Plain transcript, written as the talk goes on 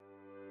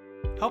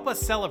Help us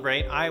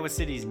celebrate Iowa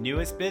City's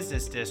newest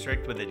business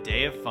district with a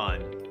day of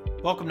fun.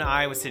 Welcome to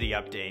Iowa City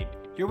Update,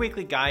 your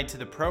weekly guide to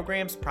the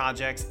programs,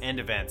 projects, and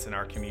events in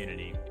our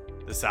community.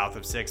 The South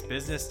of 6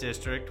 Business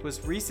District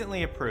was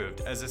recently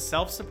approved as a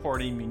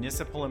self-supporting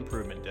municipal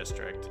improvement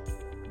district.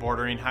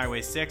 Bordering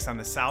Highway 6 on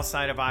the south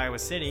side of Iowa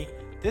City,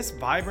 this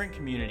vibrant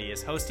community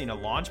is hosting a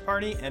launch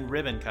party and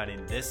ribbon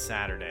cutting this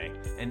Saturday,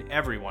 and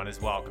everyone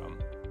is welcome.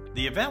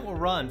 The event will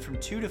run from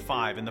 2 to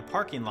 5 in the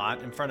parking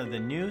lot in front of the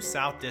new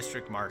South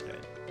District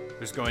Market.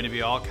 There's going to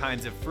be all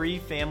kinds of free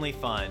family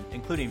fun,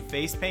 including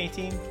face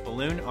painting,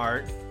 balloon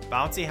art,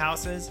 bouncy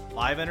houses,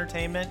 live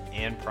entertainment,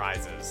 and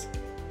prizes.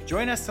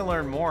 Join us to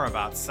learn more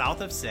about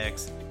South of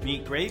 6,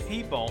 meet great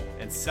people,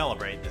 and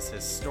celebrate this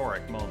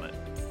historic moment.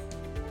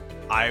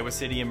 Iowa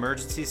City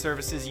Emergency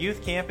Services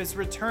Youth Camp is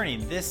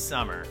returning this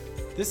summer.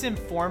 This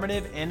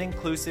informative and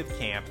inclusive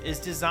camp is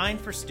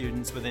designed for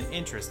students with an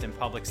interest in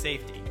public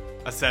safety.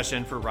 A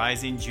session for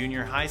rising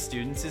junior high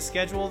students is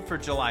scheduled for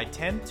July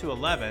 10th to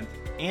 11th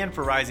and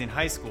for rising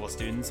high school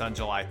students on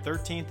July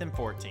 13th and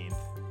 14th.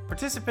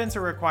 Participants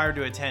are required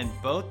to attend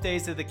both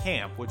days of the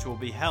camp, which will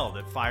be held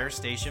at Fire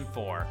Station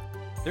 4.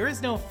 There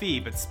is no fee,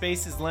 but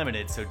space is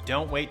limited, so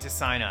don't wait to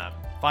sign up.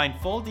 Find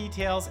full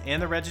details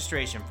and the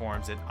registration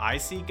forms at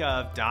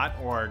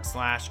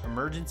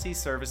icgov.org/emergency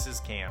services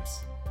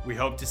camps. We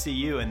hope to see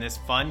you in this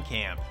fun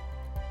camp.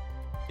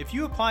 If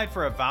you applied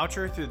for a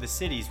voucher through the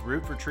city's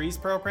Root for Trees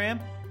program,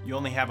 you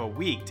only have a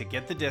week to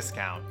get the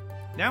discount.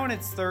 Now in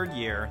its third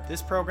year,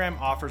 this program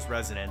offers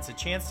residents a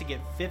chance to get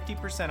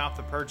 50% off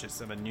the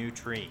purchase of a new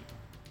tree.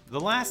 The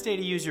last day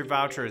to use your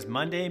voucher is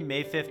Monday,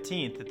 May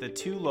 15th at the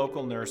two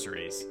local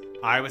nurseries,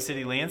 Iowa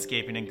City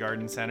Landscaping and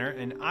Garden Center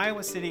and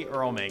Iowa City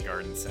Earl May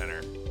Garden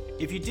Center.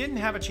 If you didn't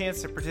have a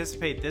chance to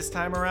participate this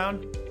time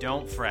around,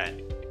 don't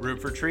fret.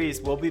 Root for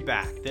Trees will be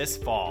back this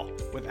fall,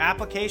 with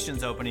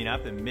applications opening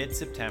up in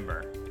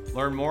mid-September.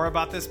 Learn more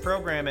about this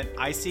program at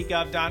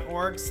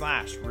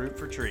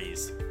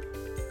icgov.org/rootfortrees.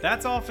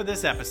 That's all for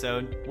this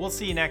episode. We'll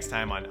see you next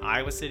time on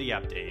Iowa City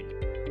Update.